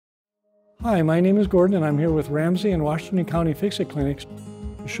Hi, my name is Gordon and I'm here with Ramsey and Washington County Fix-It Clinics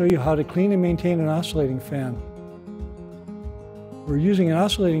to show you how to clean and maintain an oscillating fan. We're using an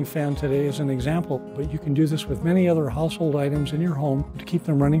oscillating fan today as an example, but you can do this with many other household items in your home to keep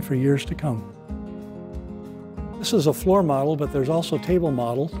them running for years to come. This is a floor model, but there's also table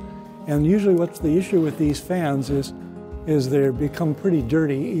models, and usually what's the issue with these fans is they become pretty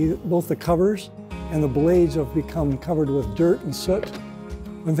dirty. Both the covers and the blades have become covered with dirt and soot.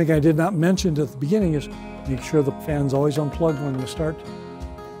 One thing I did not mention at the beginning is make sure the fan's always unplugged when you start.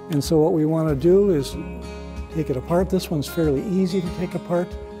 And so what we want to do is take it apart. This one's fairly easy to take apart.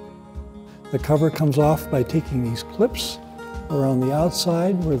 The cover comes off by taking these clips around the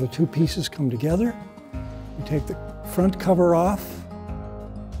outside where the two pieces come together. You take the front cover off,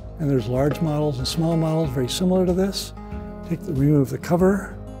 and there's large models and small models very similar to this. Remove the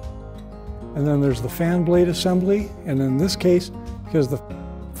cover, and then there's the fan blade assembly. And in this case, because the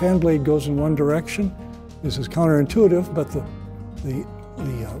fan blade goes in one direction, this is counterintuitive, but the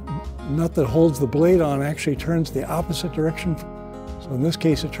nut that holds the blade on actually turns the opposite direction. So in this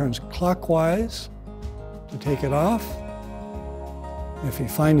case, it turns clockwise to take it off. If you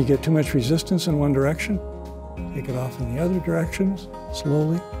find you get too much resistance in one direction, take it off in the other directions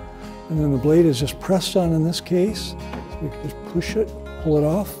slowly. And then the blade is just pressed on in this case. So we can just push it, pull it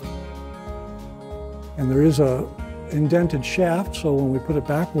off. And there is a indented shaft, so when we put it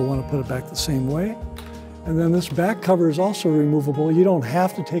back, we'll want to put it back the same way. And then this back cover is also removable. You don't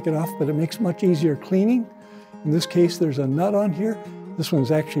have to take it off, but it makes much easier cleaning. In this case, there's a nut on here. This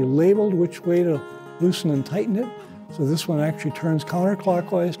one's actually labeled which way to loosen and tighten it. So this one actually turns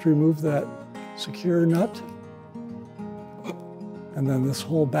counterclockwise to remove that secure nut. And then this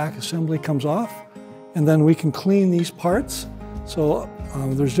whole back assembly comes off. And then we can clean these parts. So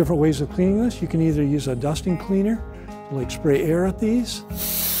there's different ways of cleaning this. You can either use a dusting cleaner, like spray air at these.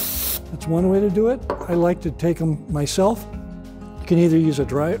 That's one way to do it. I like to take them myself. You can either use a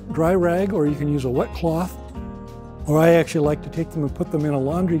dry rag or you can use a wet cloth. Or I actually like to take them and put them in a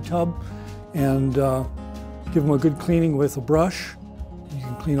laundry tub and give them a good cleaning with a brush. You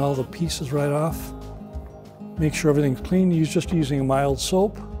can clean all the pieces right off. Make sure everything's clean. Just using a mild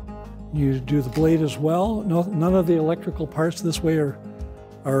soap. You do the blade as well. None of the electrical parts this way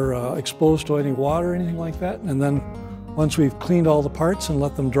are exposed to any water or anything like that. And then once we've cleaned all the parts and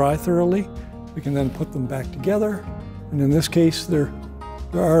let them dry thoroughly, we can then put them back together. And in this case, there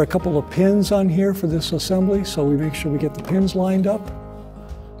are a couple of pins on here for this assembly, so we make sure we get the pins lined up.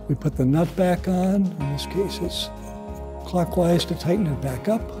 We put the nut back on. In this case, it's clockwise to tighten it back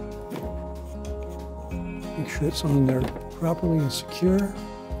up. Make sure it's on there properly and secure.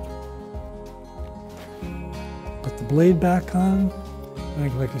 Put the blade back on.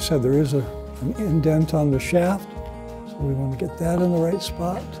 Like I said, there is an indent on the shaft, so we want to get that in the right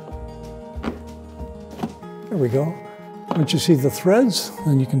spot. There we go. Once you see the threads,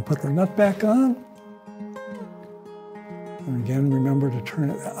 then you can put the nut back on. And again, remember to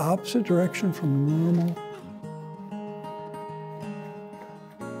turn it the opposite direction from normal.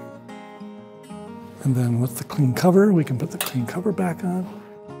 And then with the clean cover, we can put the clean cover back on.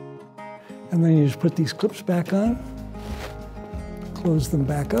 And then you just put these clips back on, close them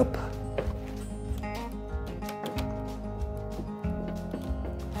back up.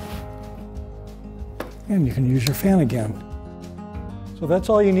 And you can use your fan again. So that's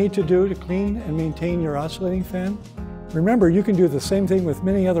all you need to do to clean and maintain your oscillating fan. Remember, you can do the same thing with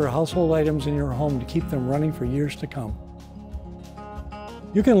many other household items in your home to keep them running for years to come.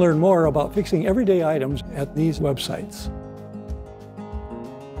 You can learn more about fixing everyday items at these websites.